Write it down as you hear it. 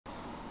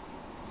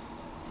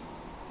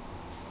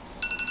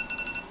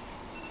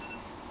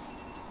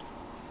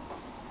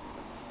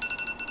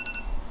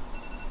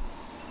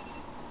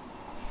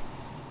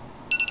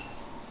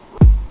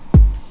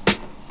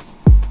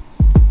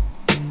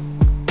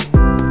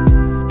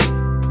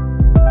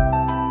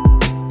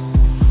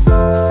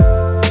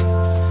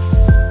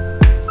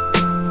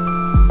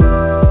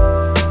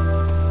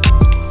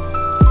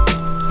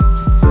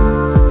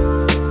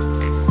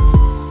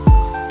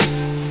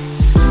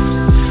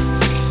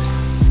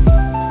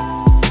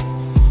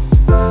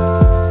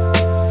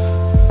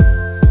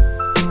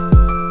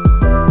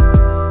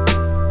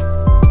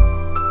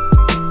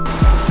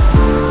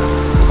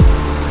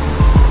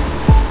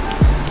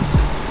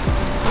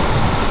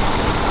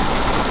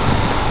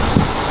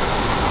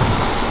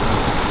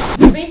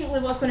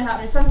what's going to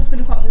happen is something's going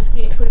to come up on the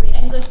screen. It's going to be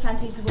in English,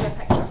 Cantonese, the word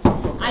picture.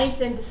 I need to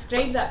then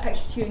describe that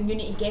picture to you, and you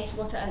need to guess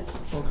what it is.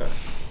 Okay.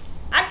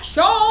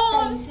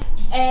 Action!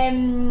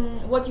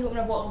 What do you open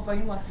a bottle of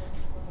wine with?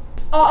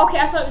 Oh, okay,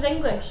 I thought it was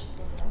English.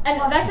 And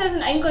this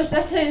isn't English,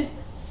 this is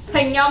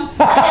拼音。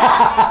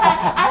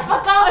I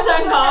forgot 我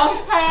想講，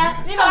係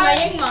啊，呢個唔係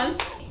英文。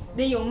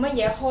你用乜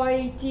嘢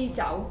開支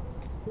酒？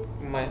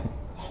唔係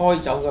開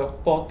酒嘅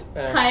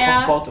係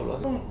啊 bottle 咯。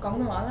廣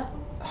東話啦。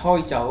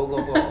開酒嗰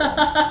個。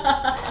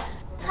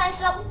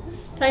Time's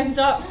up。Time's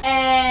up。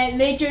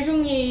你最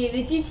中意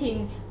你之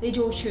前你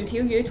做薯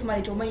條魚同埋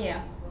你做乜嘢啊？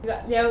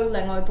你有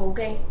另外部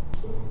機。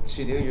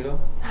薯條魚咯。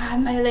唔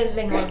係你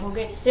另外部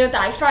機，你有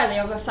大 fry， 你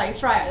有個細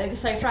fry， 你個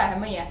細 fry 係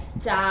乜嘢？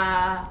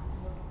炸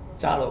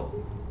爐。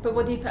But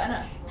what do you put in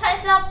it?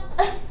 Time's up。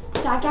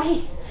炸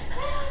雞。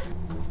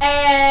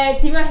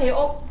點樣起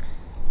屋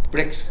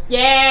 ？Bricks。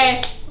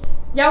Yes。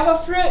有個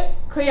fruit，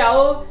 佢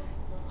有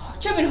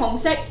出面紅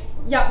色，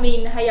入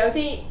面係有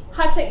啲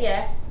黑色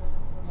嘢。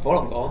火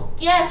龍果。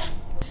Yes。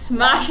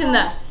Smashing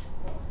this。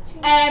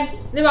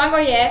你玩過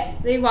嘢？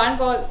你玩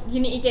過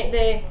You need to get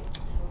the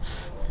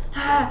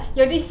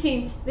有啲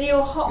線，你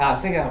要學顏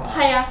色嘅係嘛？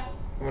係啊。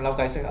係咪扭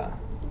計骰啊？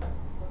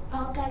扭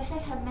計骰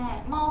係咩？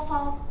魔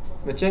方。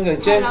咪將佢扭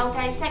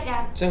計骰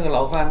啊！將佢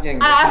扭翻正。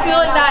I feel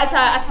like that's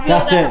I feel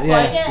like that's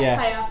it，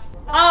係啊。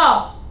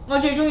啊！我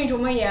最中意做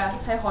乜嘢啊？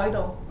喺海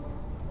度。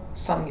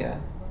新嘅，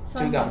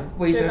最近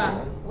wake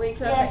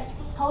surfing。Yes。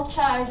好，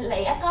再嚟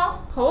一個。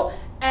好，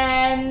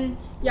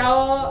有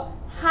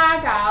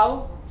蝦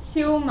餃、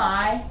燒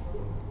賣。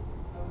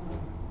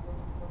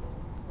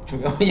仲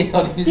有乜嘢？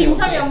我點知？點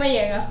心有乜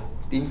嘢㗎？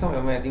點心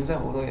有咩？點心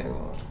好多嘢喎。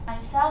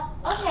Time's up。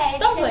OK。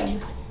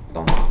Dumplings。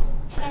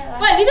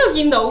喂，呢度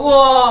見到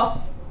喎。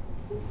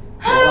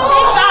你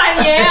扮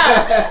嘢啊！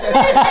你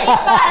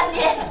扮嘢。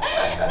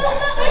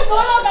你講到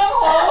咁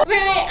好。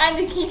Wait, and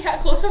can you get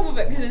close up of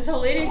it because it's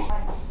hilarious.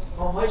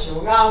 我可以全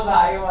部啱晒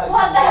㗎嘛。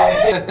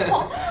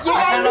You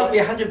cannot be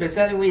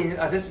 100% win.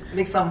 I just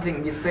make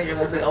something mistake and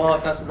I say, oh,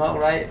 that's not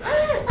right.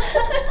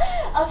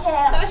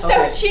 OK。That was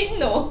so cheating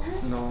though.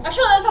 No. I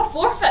feel like that's a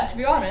forfeit to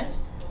be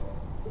honest.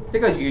 一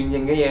個圓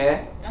形嘅嘢，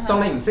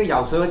當你唔識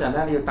游水嗰陣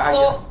咧，你要帶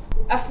嘅。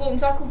A floating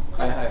circle。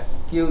係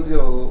叫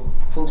做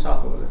full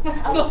circle 嘅。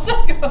full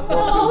circle。叫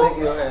咩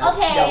叫？OK。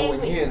游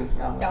泳圈。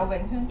游泳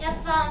圈。1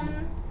分。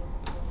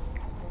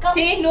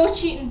See, no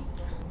cheating。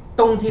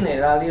冬天嚟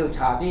啦，你要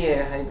搽啲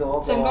嘢喺嗰個。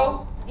唇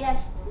膏。Yes。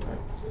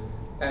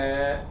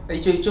你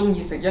最中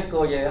意食一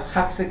個嘢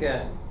黑色嘅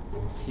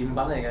甜品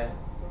嚟嘅。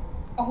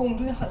我好唔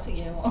中意黑色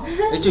嘢喎。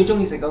你最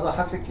中意食嗰個黑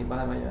色甜品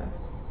係乜嘢？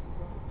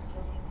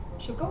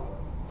雪糕。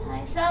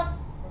Time's up。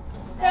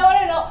我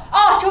哋攞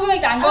哦，巧克力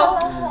蛋糕。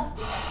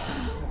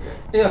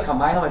呢個琴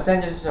晚我咪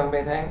send 咗相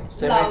俾你聽，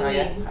相俾你睇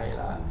嘅，係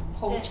啦。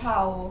好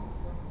臭。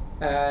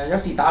有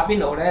時打邊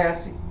爐咧，有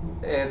時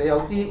你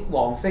有啲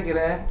黃色嘅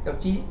咧，有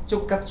支竹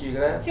吉住嘅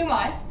咧。燒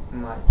賣？唔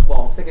係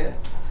黃色嘅，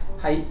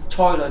係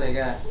菜類嚟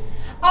嘅。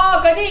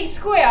哦，嗰啲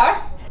square。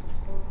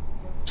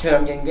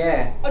長形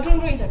嘅。我中唔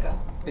中意食㗎？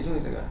你中意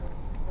食啊？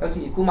有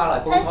時姑媽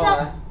嚟煲湯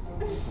咧。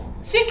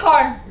Sweet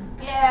corn。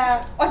Yeah。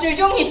我最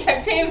中意食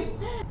添。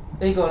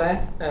呢個咧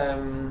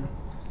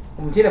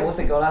唔知你有冇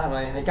食過啦，係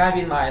咪？喺街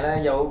邊賣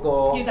咧有個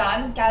魚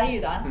蛋，咖喱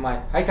魚蛋。唔係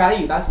喺咖喱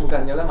魚蛋附近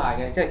有得賣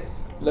嘅，即係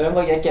兩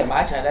個嘢夾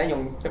埋一齊咧，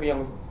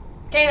用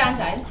雞蛋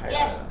仔。係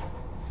啊。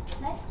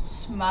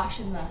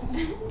Smashing this.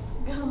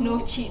 No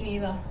cheat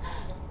neither.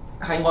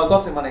 係外國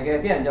食物嚟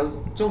嘅，啲人有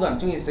中國人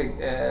中意食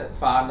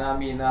飯啊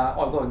麵啊，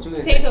外國人中意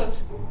食。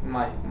Potatoes。唔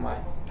係。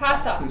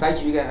Pasta。唔使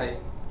煮嘅係，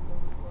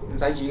唔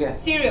使煮嘅。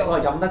Cereal。我話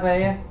飲得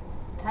咧。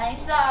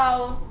Time's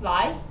up。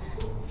奶。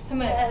係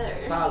咪？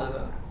沙律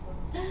啊。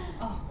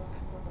哦，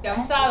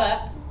飲沙律。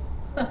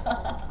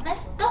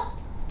Let's go。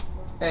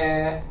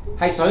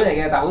係水嚟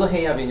嘅，但係好多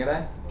氣入邊嘅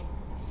咧。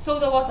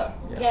Soda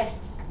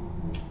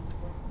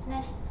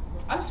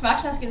water。Yes。Next。I'm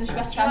smashing this game. There should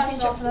be a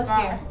championship for this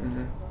game.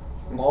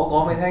 我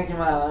講俾你聽啫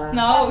嘛。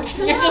No, you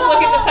just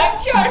look at the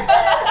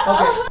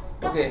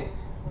picture. OK，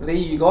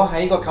 你如果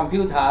喺個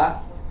computer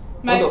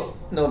嗰度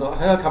 ，no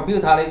喺個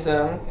computer 你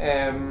想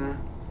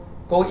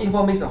個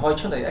information 可以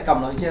出嚟，一撳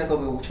落去之後，嗰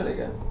個會出嚟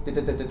嘅。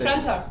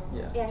Printer。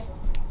Yes。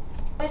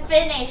We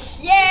finish.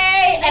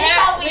 Yay! And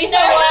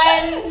Lisa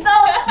wins. So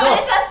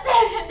Lisa's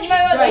turn. 唔係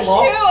喎，你輸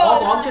喎。我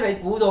講出你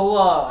估到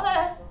喎，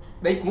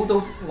你估到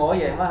我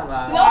贏啦係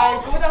嘛？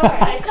估到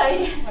係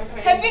佢。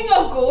係邊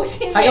個估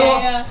先贏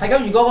啊？係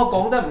咁，如果我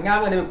講得唔啱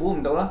嘅，你咪估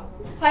唔到啦。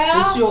係啊。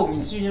你輸好唔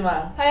易輸啫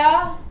嘛。係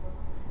啊。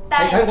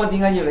睇我點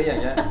解要你贏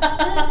嘅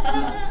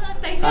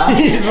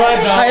？He's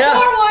right now. 係啊。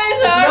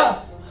Sir.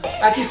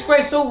 I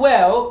describe so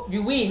well,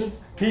 you win.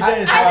 Peter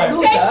is I right.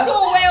 described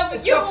so well,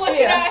 but you're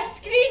looking at a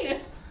screen.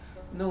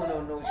 No,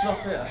 it's not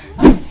fair.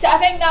 So I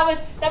think that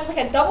was like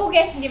a double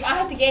guessing game. I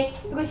had to guess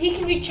because he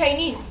can read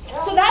Chinese.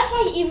 So that's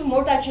why even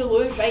more that you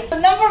lose, right? So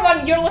number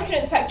one, you're looking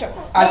at the picture.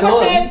 I Number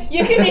don't. two,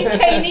 you can read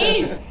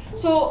Chinese.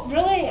 So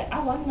really, I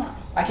won that.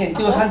 I can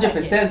do I lost that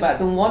 100%, but I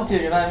don't want to.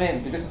 You know what I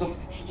mean? Because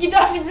You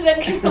don't 100%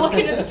 because you're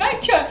looking at the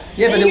picture.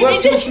 yeah, but You they work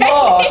need too to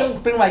small. I check.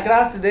 don't bring my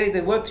glass today.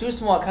 They work too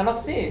small. I cannot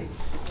see.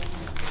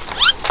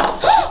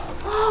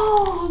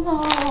 Oh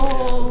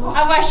no!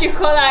 I wish you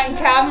caught that in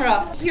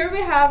camera. Here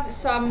we have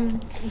some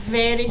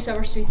very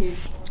sour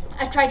sweeties.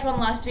 I tried one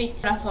last week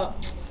and I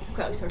thought, I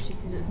quite like sour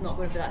sweeties, it's not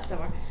going to be that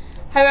sour.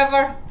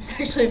 However, it's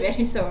actually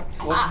very sour.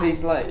 What's the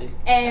taste like?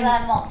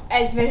 Lemon.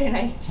 It's very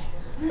nice.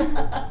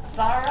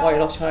 我係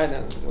落 China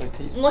會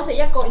taste。我食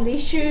一個你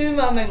輸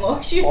嘛，咪我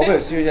輸。我不如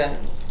輸啫，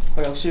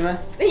我有輸咩？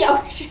你有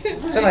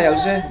輸。真係有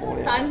輸？冇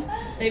理由。And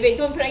wait,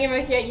 don't put it in your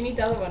mouth yet, you need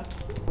the other one.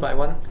 By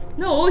one.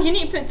 No, you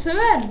need to put 2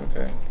 in.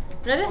 Okay.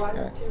 Ready? One,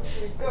 Yeah. 2,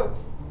 3, go.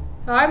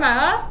 開埋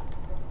啦。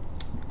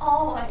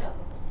 Oh my god.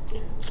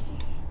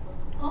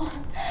 Oh.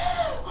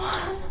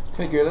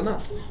 Pretty good, isn't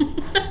it?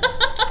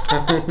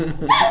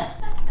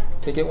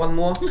 Can you get one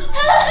more?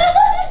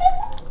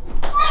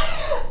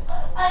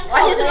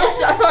 Why is it so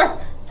sour?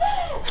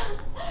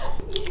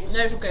 No,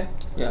 it's okay.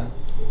 Yeah.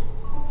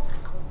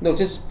 No,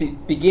 just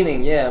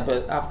beginning, yeah,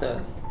 but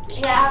after.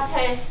 Yeah, after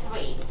it's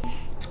sweet.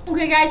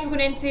 Okay guys, we're going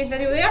to end today's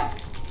video there.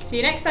 See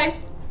you next time.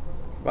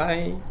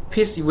 Bye.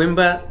 Please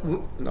remember.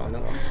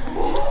 No.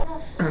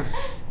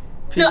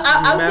 Please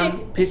I'll say.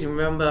 Please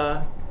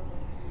remember.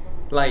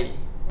 Like.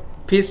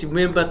 Please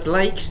remember to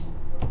like.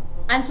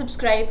 And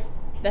subscribe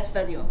this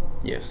video.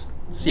 Yes.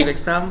 See you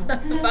next time.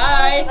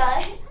 Bye.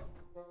 Bye.